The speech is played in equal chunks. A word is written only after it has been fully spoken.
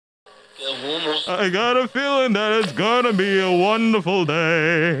I got a feeling that it's gonna be a wonderful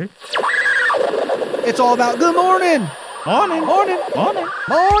day. It's all about good morning. Morning. Morning. Morning.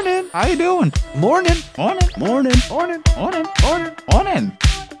 Morning. How you doing? Morning. Morning. Morning. Morning. Morning. Morning. Morning.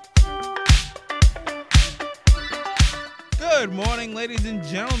 Good morning, ladies and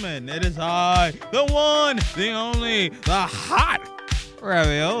gentlemen. It is I, the one, the only, the hot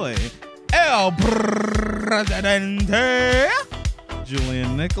ravioli, El Presidente,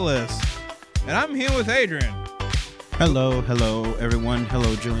 Julian Nicholas. And I'm here with Adrian. Hello, everyone.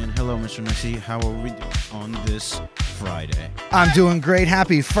 Hello, Julian. Hello, Mr. Nessie. How are we doing on this Friday? I'm doing great.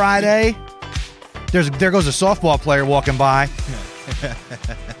 Happy Friday. There goes a softball player walking by.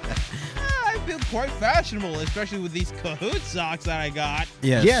 I feel quite fashionable, especially with these Kahoot socks that I got.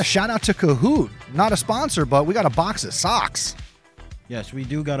 Yes. Yeah, shout out to Kahoot. Not a sponsor, but we got a box of socks. Yes, we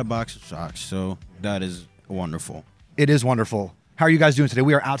do got a box of socks, so that is wonderful. It is wonderful. How are you guys doing today?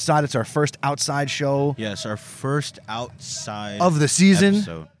 We are outside. It's our first outside show Yes, our first outside of the season.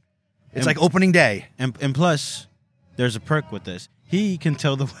 episode. It's like opening day. And plus, there's a perk with this. He can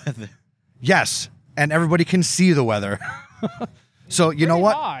tell the weather. Yes, and everybody can see the weather. So you know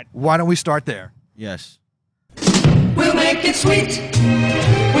what? hot. Why don't we start there? Yes. We'll make it sweet.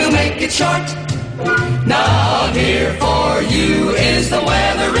 We'll make it short. Now here for you is the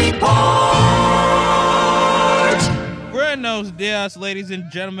weather report. Buenos dias, ladies and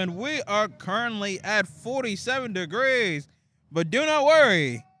gentlemen. We are currently at 47 degrees. But do not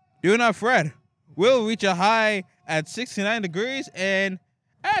worry. Do not fret. We'll reach a high at 69 degrees. And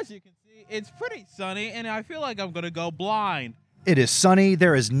as you can see, it's pretty sunny. And I feel like I'm going to go blind. It is sunny.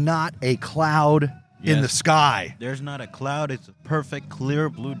 There is not a cloud in Yes. the sky. There's not a cloud. It's a perfect, clear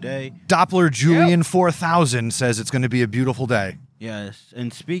blue day. Doppler Julian 4000 says it's going to be a beautiful day. Yes.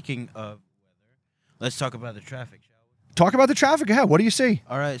 And speaking of weather, let's talk about the traffic, shall we? Talk about the traffic ahead. What do you see?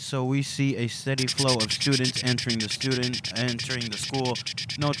 All right, so we see a steady flow of students entering the school.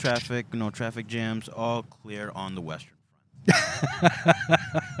 No traffic jams, all clear on the western front.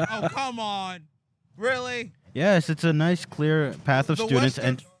 Oh, come on. Really? Yes, it's a nice, clear path of The students, Western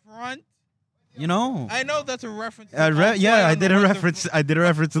and Front? you know, I know that's a reference. I did a reference. I did a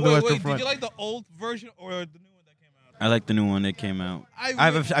reference to the western Did front. you like the old version or the new one that came out? I like the new one that came out.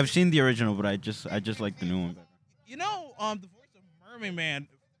 I've seen the original, but I just like the new one better. You know, the voice of Mermaid Man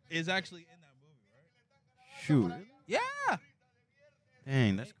is actually in that movie, right? Shoot, Yeah.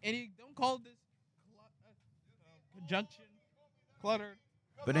 dang, that's. And you don't call this conjunction cluttered.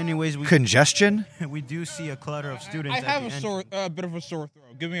 But anyways, Congestion? we do see a clutter of students. I at have the a bit of a sore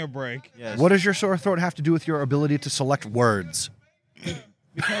throat. Give me a break. Yes. What does your sore throat have to do with your ability to select words?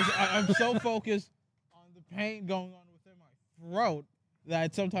 Because I'm so focused on the pain going on within my throat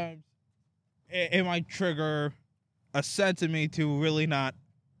that sometimes it might trigger a sense in me to really not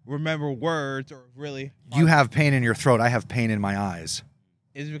remember words or really. You have pain in your throat. I have pain in my eyes.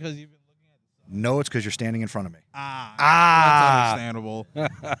 Is it because you've been looking at No, it's because you're standing in front of me. That's understandable.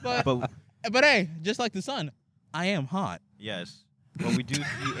 But But hey, just like the sun, I am hot. yes, but we do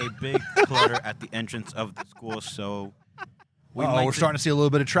see a big clutter at the entrance of the school, so We're starting to see a little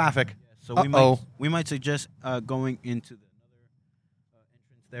bit of traffic. So Uh-oh. we might suggest going into the another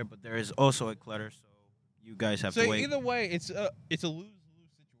entrance there, but there is also a clutter, so you guys have to So wait. either way, it's a lose-lose situation.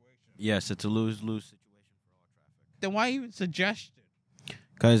 Yes, it's a lose-lose situation for all traffic. Then why even suggest it?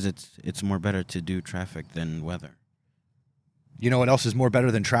 Because it's more better to do traffic than weather. You know what else is more better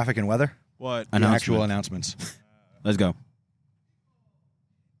than traffic and weather? What? The actual announcements. Let's go.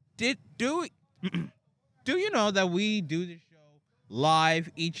 Do you know that we do this show live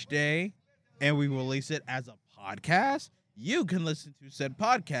each day and we release it as a podcast? You can listen to said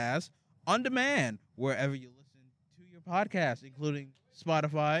podcast on demand wherever you listen to your podcast, including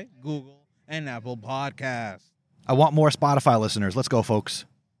Spotify, Google, and Apple Podcasts. I want more Spotify listeners. Let's go, folks.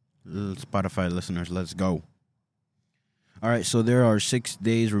 Spotify listeners, let's go. All right, so there are 6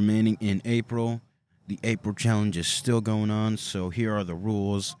 days remaining in April. The April challenge is still going on, so here are the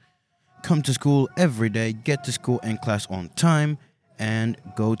rules. Come to school every day, get to school and class on time, and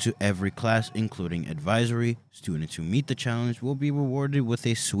go to every class, including advisory. Students who meet the challenge will be rewarded with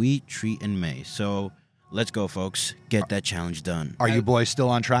a sweet treat in May. So let's go, folks. Get that challenge done. Are you boys still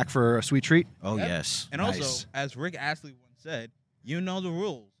on track for a sweet treat? Oh, Yep. yes. And Nice. also, as Rick Astley once said, you know the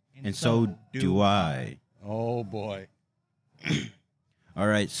rules. And so do I. Oh, boy. All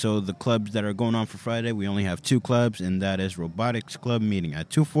right, so the clubs that are going on for Friday, we only have 2 clubs, and that is Robotics Club meeting at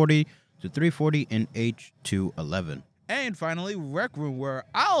 2:40 to 3:40 in H211. And finally, Rec Room, where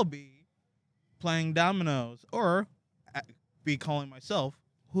I'll be playing dominoes or be calling myself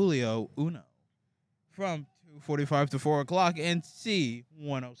Julio Uno from 2 2:45 to 4 o'clock, and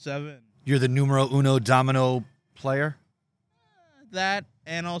C107. You're the numero uno domino player? That,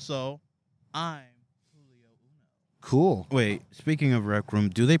 and also, I'm Julio Uno. Cool. Wait, speaking of Rec Room,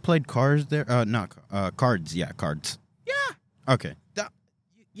 do they play cards there? Not cards. Yeah, cards. Yeah. Okay.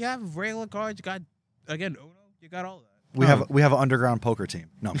 You have regular cards. You got, again, Uno. You got all that. We have an underground poker team.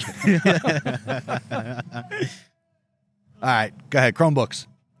 No, I'm kidding. All right, go ahead. Chromebooks.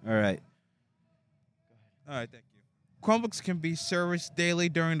 All right. All right, thank you. Chromebooks can be serviced daily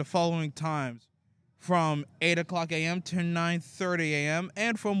during the following times: from 8 o'clock a.m. to 9:30 a.m.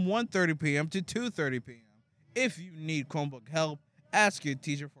 and from 1:30 p.m. to 2:30 p.m. If you need Chromebook help, ask your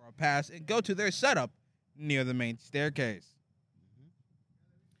teacher for a pass and go to their setup near the main staircase.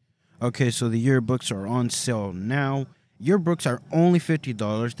 Okay, so the yearbooks are on sale now. Yearbooks are only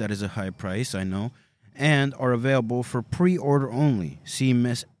 $50. That is a high price, I know, and are available for pre-order only. See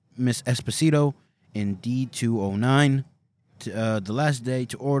Miss Esposito in D209. The last day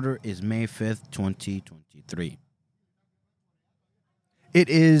to order is May 5th, 2023. It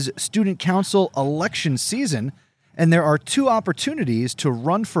is student council election season, and there are 2 opportunities to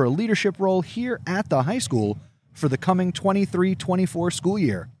run for a leadership role here at the high school for the coming 23-24 school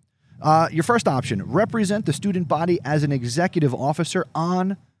year. Your first option, represent the student body as an executive officer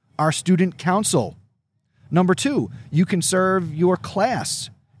on our student council. Number 2, you can serve your class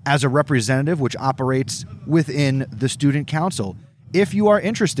as a representative, which operates within the student council. If you are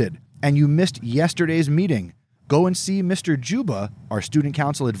interested and you missed yesterday's meeting, go and see Mr. Juba, our student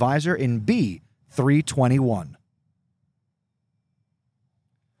council advisor, in B321.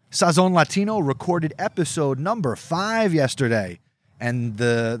 Sazon Latino recorded episode number 5 yesterday, and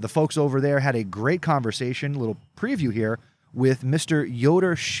the folks over there had a great conversation, little preview here, with Mr.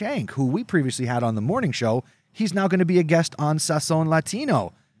 Yoder Shank, who we previously had on the morning show. He's now going to be a guest on Sazon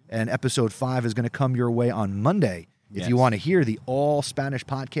Latino, and episode 5 is going to come your way on Monday. If you want to hear the all-Spanish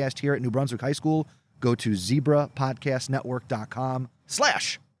podcast here at New Brunswick High School, go to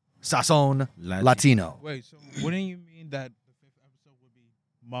zebrapodcastnetwork.com/Sazon Latino. Wait, so wouldn't you mean that the 5th episode would be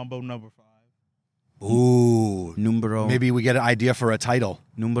Mambo number 5? Ooh. Numero. Maybe we get an idea for a title.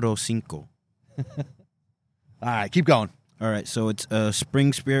 Numero 5. All right, keep going. All right, so it's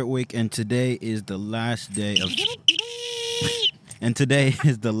Spring Spirit Week, and today is the last day of. And today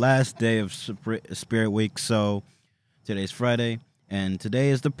is the last day of Spirit Week. So today's Friday, and today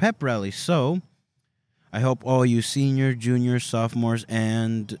is the Pep Rally. So I hope all you seniors, juniors, sophomores,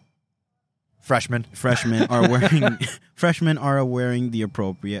 and Freshmen are wearing the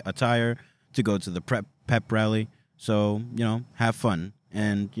appropriate attire to go to the Pep Rally. So have fun,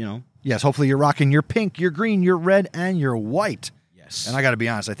 and Yes, hopefully you're rocking your pink, your green, your red, and your white. Yes. And I got to be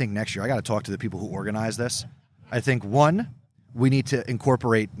honest, I think next year I got to talk to the people who organize this. I think, one, we need to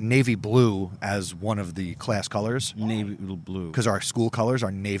incorporate navy blue as one of the class colors. Navy blue. Because our school colors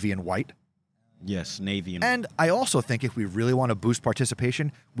are navy and white. Yes, navy and And I also think if we really want to boost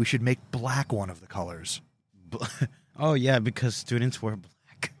participation, we should make black one of the colors. Oh, yeah, because students wear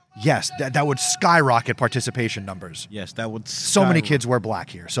black. Yes, that would skyrocket participation numbers. Yes, that would So many kids wear black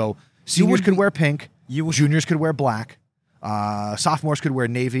here. So seniors could wear pink, juniors could wear black, sophomores could wear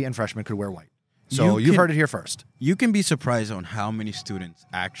navy, and freshmen could wear white. So you've heard it here first. You can be surprised on how many students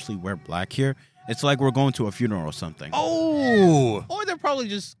actually wear black here. It's like we're going to a funeral or something. Oh! Or they're probably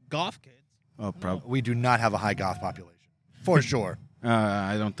just goth kids. Oh, probably. We do not have a high goth population. For sure.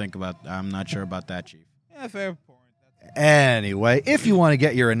 I'm not sure about that, Chief. Yeah, fair point. Anyway, if you want to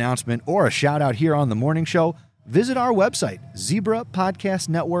get your announcement or a shout out here on the morning show, visit our website,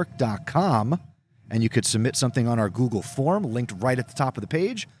 zebrapodcastnetwork.com, and you could submit something on our Google form linked right at the top of the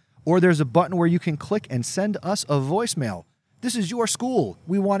page, or there's a button where you can click and send us a voicemail. This is your school.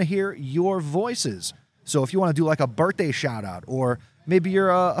 We want to hear your voices. So if you want to do like a birthday shout out, or maybe you're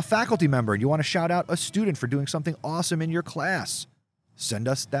a faculty member and you want to shout out a student for doing something awesome in your class, send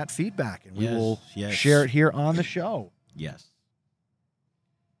us that feedback and we will share it here on the show. Yes.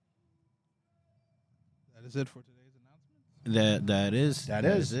 That is it for today's announcement. That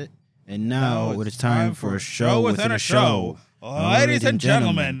is it. And Now now it is time for a show within a show. Ladies and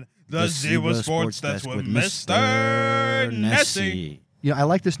gentlemen, the Zebra Sports Desk with Mr. Nessie. You know, I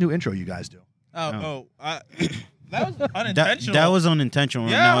like this new intro you guys do. That was unintentional. That was unintentional.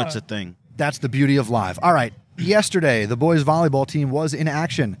 Yeah. Now it's a thing. That's the beauty of live. All right. Yesterday, the boys volleyball team was in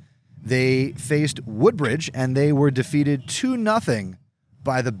action. They faced Woodbridge, and they were defeated 2-0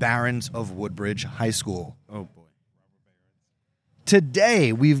 by the Barons of Woodbridge High School. Oh, boy.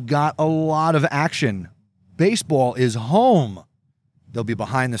 Today, we've got a lot of action. Baseball is home. They'll be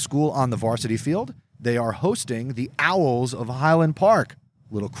behind the school on the varsity field. They are hosting the Owls of Highland Park,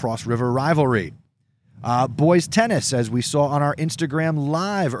 little Cross River rivalry. Boys tennis, as we saw on our Instagram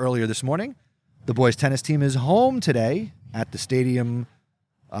live earlier this morning. The boys tennis team is home today at the stadium,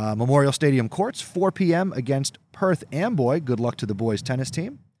 Memorial Stadium courts, 4 p.m. against Perth Amboy. Good luck to the boys tennis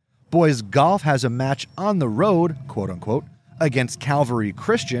team. Boys golf has a match on the road, quote unquote, against Calvary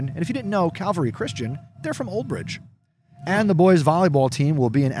Christian. And if you didn't know, Calvary Christian, they're from Old Bridge. And the boys volleyball team will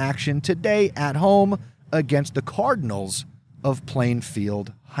be in action today at home against the Cardinals of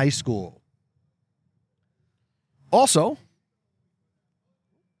Plainfield High School. Also,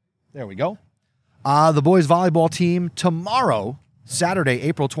 there we go. The boys volleyball team tomorrow, Saturday,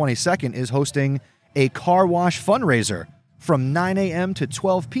 April 22nd, is hosting a car wash fundraiser from 9 a.m. to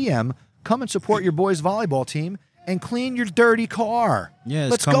 12 p.m. Come and support your boys volleyball team and clean your dirty car. Yes,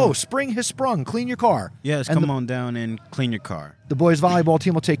 let's come go. on. Spring has sprung. Clean your car. Yes, And come on down and clean your car. The boys volleyball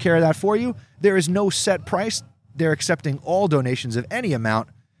team will take care of that for you. There is no set price. They're accepting all donations of any amount,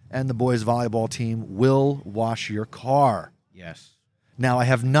 and the boys volleyball team will wash your car. Yes. Now, I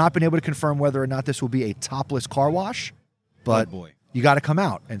have not been able to confirm whether or not this will be a topless car wash, but Oh, boy. you got to come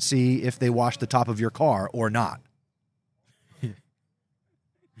out and see if they wash the top of your car or not.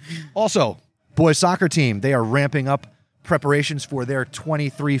 Also, boys soccer team, they are ramping up preparations for their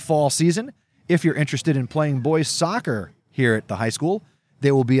 23 fall season. If you're interested in playing boys soccer here at the high school,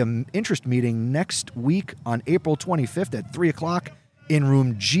 there will be an interest meeting next week on April 25th at 3 o'clock in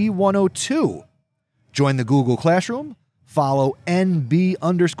room G102. Join the Google Classroom, follow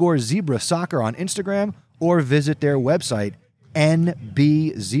NB_Zebra Soccer on Instagram, or visit their website,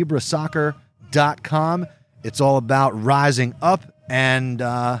 nbzebrasoccer.com. It's all about rising up, and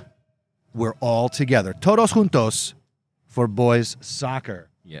we're all together. Todos juntos for boys soccer.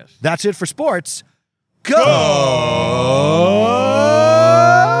 Yes. That's it for sports. Go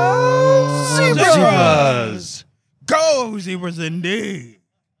Zebras! Go, Zebras, indeed.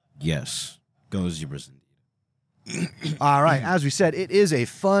 Yes. Go Zebras. All right, as we said, it is a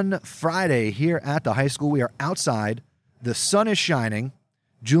fun Friday here at the high school. We are outside. The sun is shining.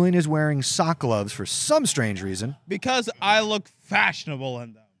 Julian is wearing sock gloves for some strange reason. Because I look fashionable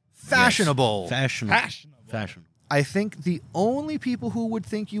in them. Fashionable. Fashionable. Fashionable. Fashionable. I think the only people who would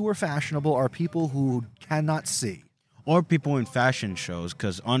think you were fashionable are people who cannot see. Or people in fashion shows,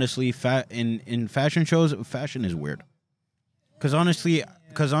 because honestly, in fashion shows, fashion is weird. Because honestly,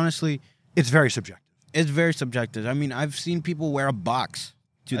 It's very subjective. it's very subjective. I mean, I've seen people wear a box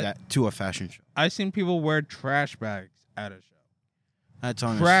to a fashion show. I've seen people wear trash bags at a show. That's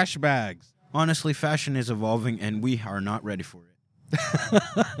honest. Trash bags. Honestly, fashion is evolving, and we are not ready for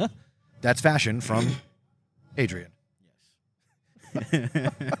it. That's fashion from Adrian.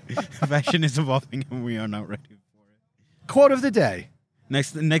 Fashion is evolving, and we are not ready for it. Quote of the day.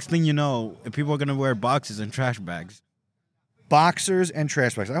 Next thing you know, people are gonna wear boxes and trash bags. Boxers and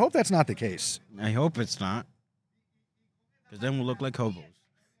trash bags. I hope that's not the case. I hope it's not, because then we'll look like hobos.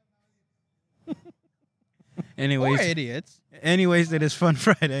 Or Anyways, idiots. it is Fun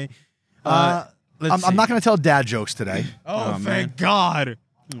Friday. I'm not going to tell dad jokes today. Oh, Oh, man. thank God.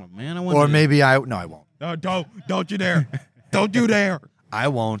 Oh man, I want. Or maybe I won't. No, don't you dare. Don't you dare. I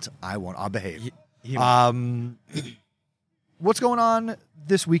won't. I'll behave. He- What's going on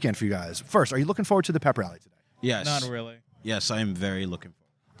this weekend for you guys? First, are you looking forward to the Pep Rally today? yes, Not really. Yes, I am very looking for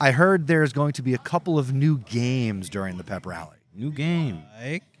I heard there's going to be a couple of new games during the Pep Rally. new game.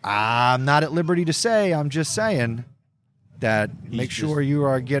 Like, I'm not at liberty to say. I'm just saying that make sure you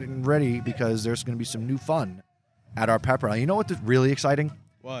are getting ready because there's going to be some new fun at our Pep Rally. You know what's really exciting?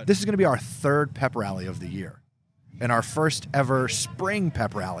 what? This is going to be our third Pep Rally of the year and our first ever spring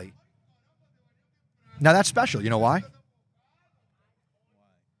Pep Rally. Now, that's special. You know why?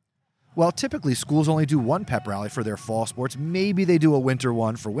 Well, typically schools only do one Pep Rally for their fall sports. Maybe they do a winter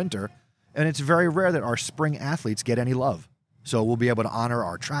one for winter. And it's very rare that our spring athletes get any love. So we'll be able to honor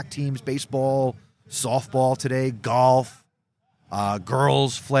our track teams, baseball, softball today, golf,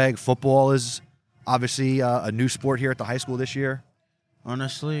 girls flag football is obviously a new sport here at the high school this year.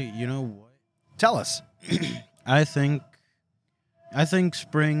 Honestly, you know what? Tell us. I think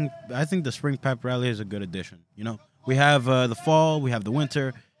the spring pep rally is a good addition. You know, we have the fall, we have the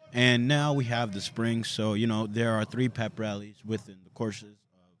winter, and now we have the spring. So, you know, there are 3 pep rallies within the courses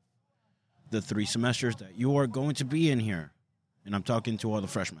of the 3 semesters that you are going to be in here. And I'm talking to all the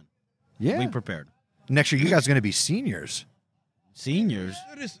freshmen. Yeah. Be prepared. Next year, you guys are going to be seniors. Seniors,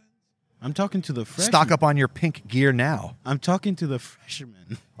 I'm talking to the freshmen. Stock up on your pink gear now. I'm talking to the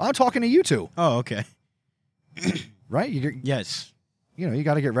freshmen. I'm talking to you two, Oh, okay. right? Yes. You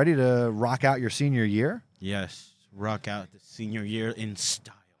got to get ready to rock out your senior year. Yes. Rock out the senior year in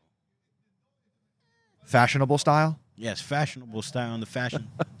style. Fashionable style. Yes, fashionable style in the fashion.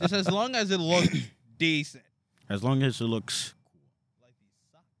 Just as long as it looks decent. As long as it looks. Like these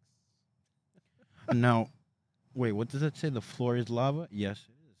socks. Now, wait, what does it say? The floor is lava? Yes,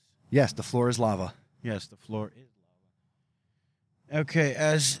 it is. Yes, the floor is lava. Yes, the floor is lava. Okay,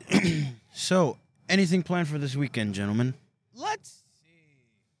 as so, anything planned for this weekend, gentlemen? Let's see.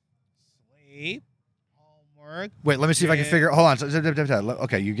 Sleep. Homework. Wait, let me see if I can figure. Hold on.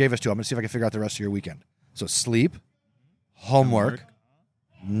 Okay, you gave us two. I'm gonna see if I can figure out the rest of your weekend. So sleep, homework,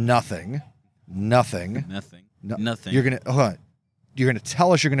 nothing. Nothing. Nothing. You're gonna hold on. You're gonna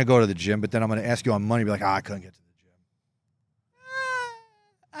tell us you're gonna go to the gym, but then I'm gonna ask you on money. Be like, I couldn't get to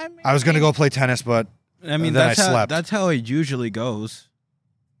the gym. I was gonna go play tennis, but I mean, then I that's slept. That's how it usually goes.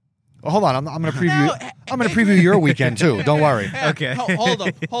 Well, hold on. I'm gonna preview. I'm gonna preview your weekend too. Don't worry. Okay.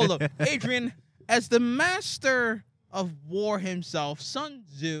 Hold up. Adrian, as the master of war himself, Sun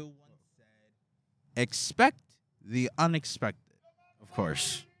Tzu once said, expect the unexpected. Of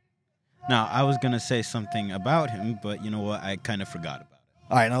course. Now, I was going to say something about him, but you know what? I kind of forgot about it.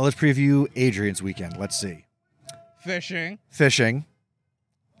 All right, now let's preview Adrian's weekend. Let's see. Fishing.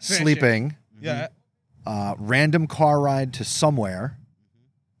 Sleeping, Yeah. random car ride to somewhere.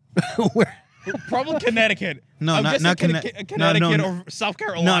 Where? Probably Connecticut. No, I'm not guessing Connecticut. Connecticut No. or South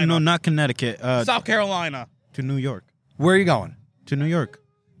Carolina. No, not Connecticut. South Carolina. To New York. Where are you going? To New York.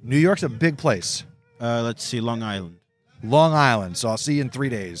 New York's a big place. Let's see, Long Island. Long Island. So I'll see you in 3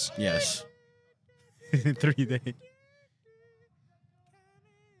 days. Yes. 3 days.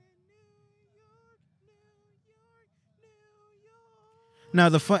 Now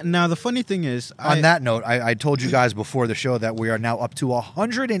the funny thing is, On that note, I told you guys before the show that we are now up to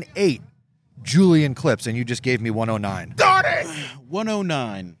 108 Julian clips, and you just gave me 109.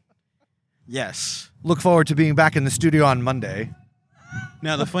 109. Yes. Look forward to being back in the studio on Monday.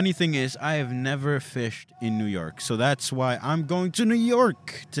 Now the funny thing is, I have never fished in New York, so that's why I'm going to New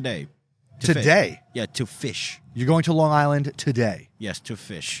York today. To Today? fish. Yeah, to fish. You're going to Long Island today. Yes, to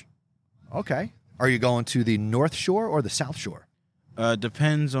fish. Okay. Are you going to the North Shore or the South Shore?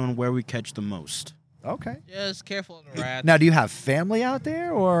 Depends on where we catch the most. Okay. Just careful of the rats. Now, do you have family out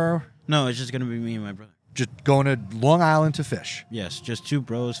there or No, it's just gonna be me and my brother. just going to Long Island to fish? Yes, just two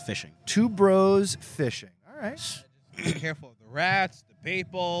bros fishing. Two bros fishing. All right. Be careful of the rats, the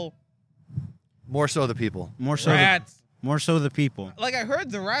people. More so the people. More so, Rats. more so the people. Like, I heard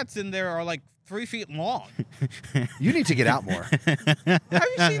the rats in there are like 3 feet long. You need to get out more. Have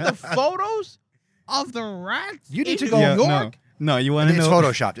you seen the photos of the rats? You need in to go- New Yeah, York? no, you want to It's know?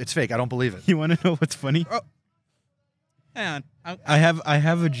 photoshopped. It's fake. I don't believe it. You want to know what's funny? Hang on. I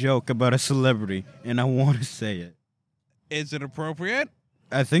have a joke about a celebrity, and I want to say it. Is it appropriate?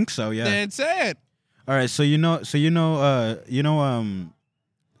 I think so. Yeah. Then say it. All right.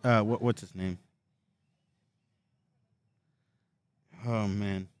 What's his name? Oh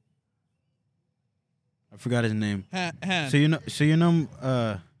man, I forgot his name. So you know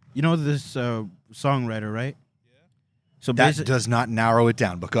this songwriter, right? Yeah. So That basically, does not narrow it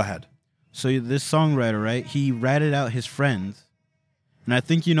down, but go ahead. so this songwriter, right? He ratted out his friends, and I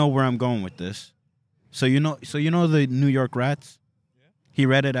think you know where I'm going with this. So you know the New York Rats. Yeah. He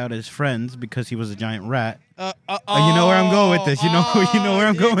ratted out his friends because he was a giant rat. You know where I'm going with this. You know where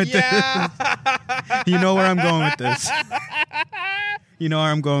I'm going with this. You know where I'm going with this. You know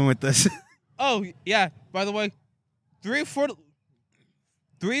where I'm going with this. Oh, yeah. By the way, 3 foot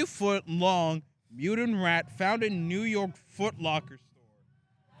long mutant rat found in New York Foot Locker store.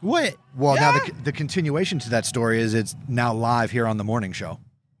 What? Well, now the continuation to that story is it's now live here on the morning show.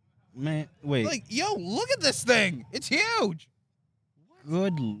 Man, wait. Like, yo, look at this thing. It's huge.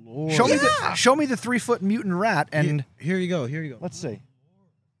 Good Lord. Show me the 3-foot mutant rat, and Here you go. let's see.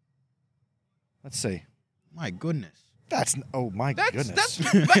 My goodness. That's goodness. That's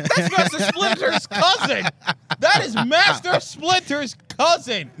Master Splinter's cousin. That is Master Splinter's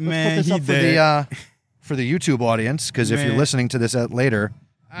cousin. Man, Put this he up did. for the YouTube audience, because if you're Man. listening to this later,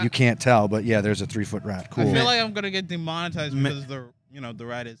 you can't tell. But yeah, there's a 3-foot rat. Cool. I feel like I'm gonna get demonetized because the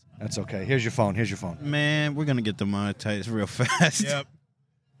rat is. That's okay. Here's your phone. Man, we're gonna get demonetized real fast. Yep.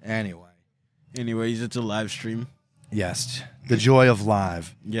 Anyways, it's a live stream. Yes, the joy of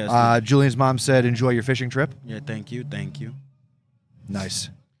live. Yes. Julian's mom said, "Enjoy your fishing trip." Yeah. Thank you. Nice.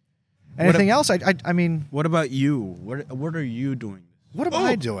 Anything else? I mean, What about you? What are you doing? what am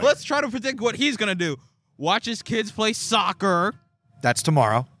I doing? Let's try to predict what he's gonna do. Watch his kids play soccer. That's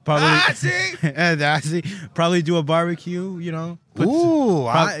tomorrow. Probably. See? Probably do a barbecue. You know.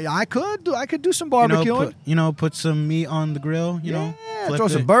 I could do some barbecuing. Put some meat on the grill. You know. Yeah, flip throw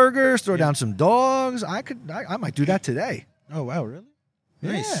some it. burgers, throw down some dogs. I might do that today. Oh wow, really?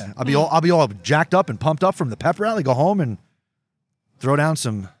 Nice. Yeah, I'll be all jacked up and pumped up from the Pep Rally. Go home and throw down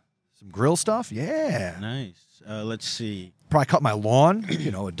some Some grill stuff? Yeah. Nice. Let's see. Probably cut my lawn,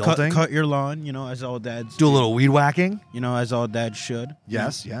 adulting. Cut your lawn, as all dads Do a little weed whacking. as all dads should.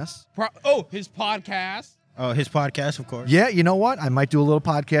 Yes, yes. His podcast. Oh, his podcast, of course. Yeah, you know what? I might do a little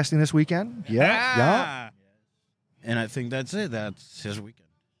podcasting this weekend. Yeah, yeah. And I think that's it. That's his weekend.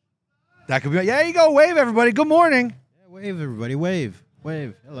 That could be. Yeah, you go. Wave, everybody. Good morning. Yeah, wave, everybody. Wave.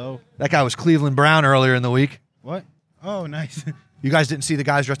 Wave. Hello. That guy was Cleveland Brown earlier in the week. What? Oh, nice. You guys didn't see the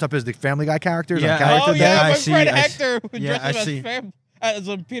guys dressed up as the Family Guy characters Yeah, on Character Oh Day? yeah, I my see, friend I Hector see. Yeah, dressed I him see.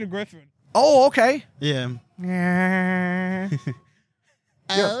 as Peter Griffin. Oh, okay. Yeah.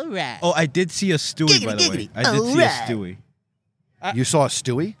 All right. Oh, I did see a Stewie, by the way. I did see a Stewie. You saw a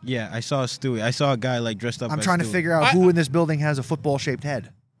Stewie? Yeah, I saw a Stewie. I saw a guy dressed up I'm as trying to Stewie. figure out who in this building has a football-shaped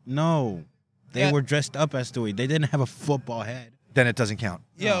head. No. They Yeah. were dressed up as Stewie. They didn't have a football head. Then it doesn't count.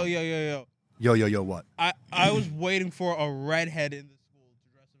 Yo. Yo, what? I was waiting for a redhead in the school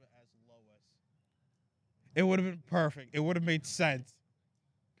to dress up as Lois. It would have been perfect. It would have made sense.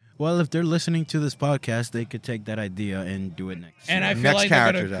 Well, if they're listening to this podcast, they could take that idea and do it next. And I year. feel Next like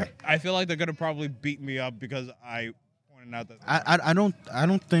character they're gonna, day. I feel like they're gonna probably beat me up because I pointed out that. I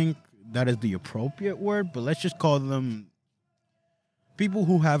don't think that is the appropriate word, but let's just call them people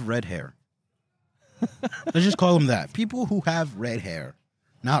who have red hair. Let's just call them that. People who have red hair.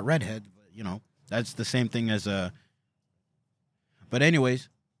 Not redhead, but that's the same thing as a. But anyways,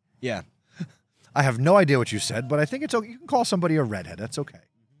 yeah. I have no idea what you said, but I think it's okay. You can call somebody a redhead. That's okay.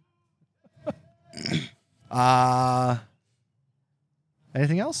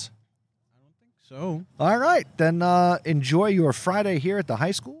 Anything else? So, All right. Then enjoy your Friday here at the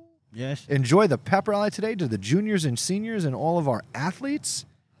high school. yes. Enjoy the pep rally today to the juniors and seniors and all of our athletes.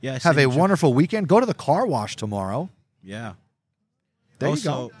 Yes. Have a enjoy- wonderful weekend. Go to the car wash tomorrow. Yeah. There you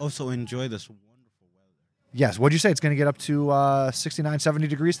also, go. Also enjoy this wonderful weather. Yes. What'd you say? It's going to get up to 69, 70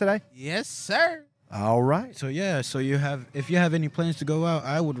 degrees today? Yes, sir. All right. So yeah, if you have any plans to go out,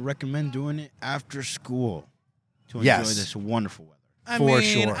 I would recommend doing it after school to enjoy Yes. this wonderful weather. I For mean,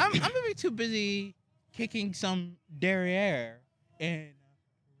 sure. I'm gonna be too busy kicking some derriere and.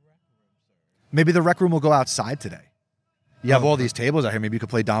 Maybe the rec room will go outside today. You have Oh, all these tables out here. Maybe you could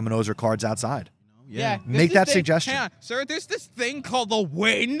play dominoes or cards outside. Yeah, Make there's that this suggestion. Hang on, sir. There's this thing called the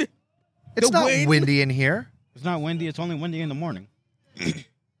wind. It's The not wind? windy in here. It's not windy. It's only windy in the morning. Yes,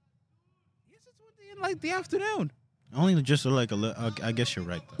 it's windy in like the afternoon. Only just like a little. I guess you're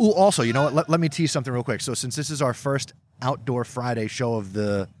right. Though. Ooh, also, you know what? Let me tease something real quick. So since this is our first outdoor Friday show of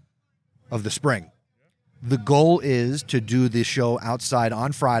the spring, the goal is to do the show outside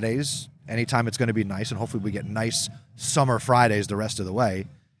on Fridays, anytime it's going to be nice, and hopefully we get nice summer Fridays the rest of the way.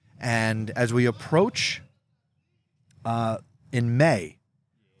 And as we approach in May,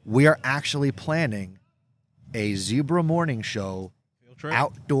 we are actually planning a Zebra Morning Show Field trip.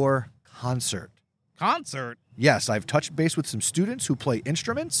 outdoor concert. Concert. Yes, I've touched base with some students who play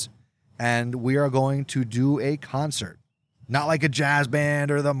instruments, and we are going to do a concert. Not like a jazz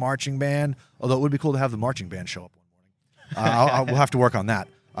band or the marching band, although it would be cool to have the marching band show up one morning. We'll have to work on that.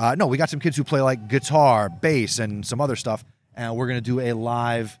 No, we got some kids who play like guitar, bass, and some other stuff, and we're going to do a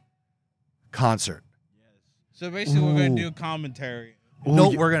live concert. So basically, we're gonna Ooh. do commentary. No,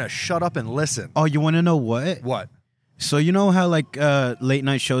 we're going to shut up and listen. Oh, you want to know what? What? So you know how late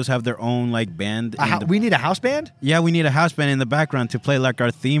night shows have their own band? We need a house band? Yeah, we need a house band in the background to play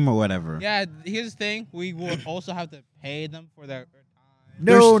our theme or whatever. Yeah. Here's the thing: we will also have to pay them for their time.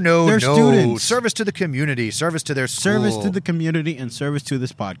 No, They're no. students. Service to the community, service to their school. Service to the community and service to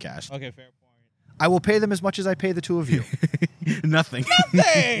this podcast. Okay, fair point. I will pay them as much as I pay the two of you. Nothing.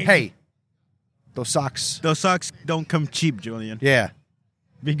 Hey. Hey, those socks. Those socks don't come cheap, Julian. Yeah.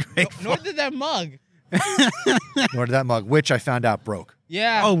 Be grateful. Nor did that mug. Nor did that mug, which I found out broke.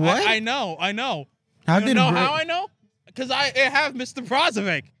 Yeah. Oh, what? I know. How You did know it break? how I know? Because I have Mr.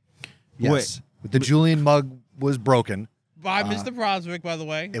 Prozovic. Yes. The Julian mug was broken. By Mr. Prozovic, by the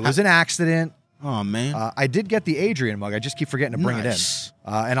way. It was an accident. Oh man. I did get the Adrian mug. I just keep forgetting to bring Nice. it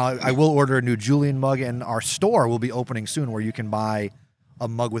in. And I will order a new Julian mug, and our store will be opening soon where you can buy a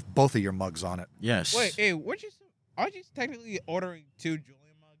mug with both of your mugs on it. Yes. Wait, hey, aren't you technically ordering 2 Julian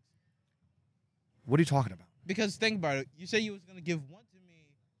mugs? What are you talking about? Because think about it. You say you was gonna give one to me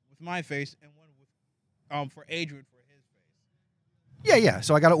with my face and one with for Adrian for his face. Yeah.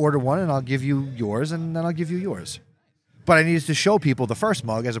 So I got to order one, and I'll give you yours, and then I'll give you yours. But I needed to show people the first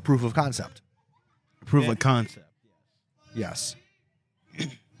mug as a proof of concept. Proof of concept. Yes.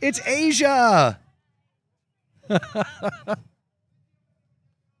 It's Asia.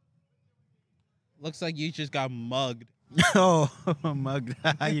 Looks like you just got mugged. Oh, mug.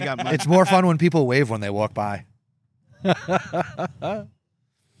 You got mugged. It's more fun when people wave when they walk by.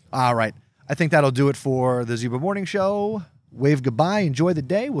 All right. I think that'll do it for the Zebra Morning Show. Wave goodbye. Enjoy the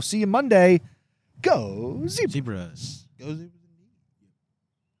day. We'll see you Monday. Go Zebra. Zebras. Go Zebras.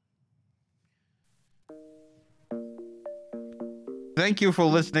 Thank you for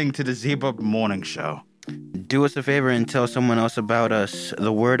listening to the Zebra Morning Show. Do us a favor and tell someone else about us.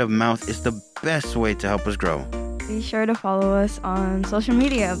 The word of mouth is the best way to help us grow. Be sure to follow us on social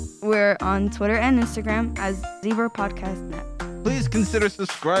media. We're on Twitter and Instagram as Zebra Podcast Net. Please consider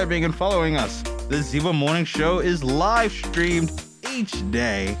subscribing and following us. The Zebra Morning Show is live streamed each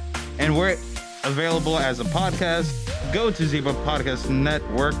day, and we're available as a podcast. Go to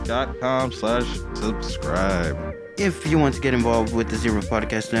zebrapodcastnetwork.com/subscribe. If you want to get involved with the Zebra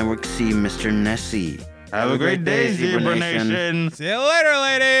Podcast Network, see Mr. Nessie. Have a great day, Zebra Nation. See you later,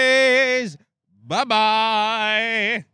 ladies. Bye-bye.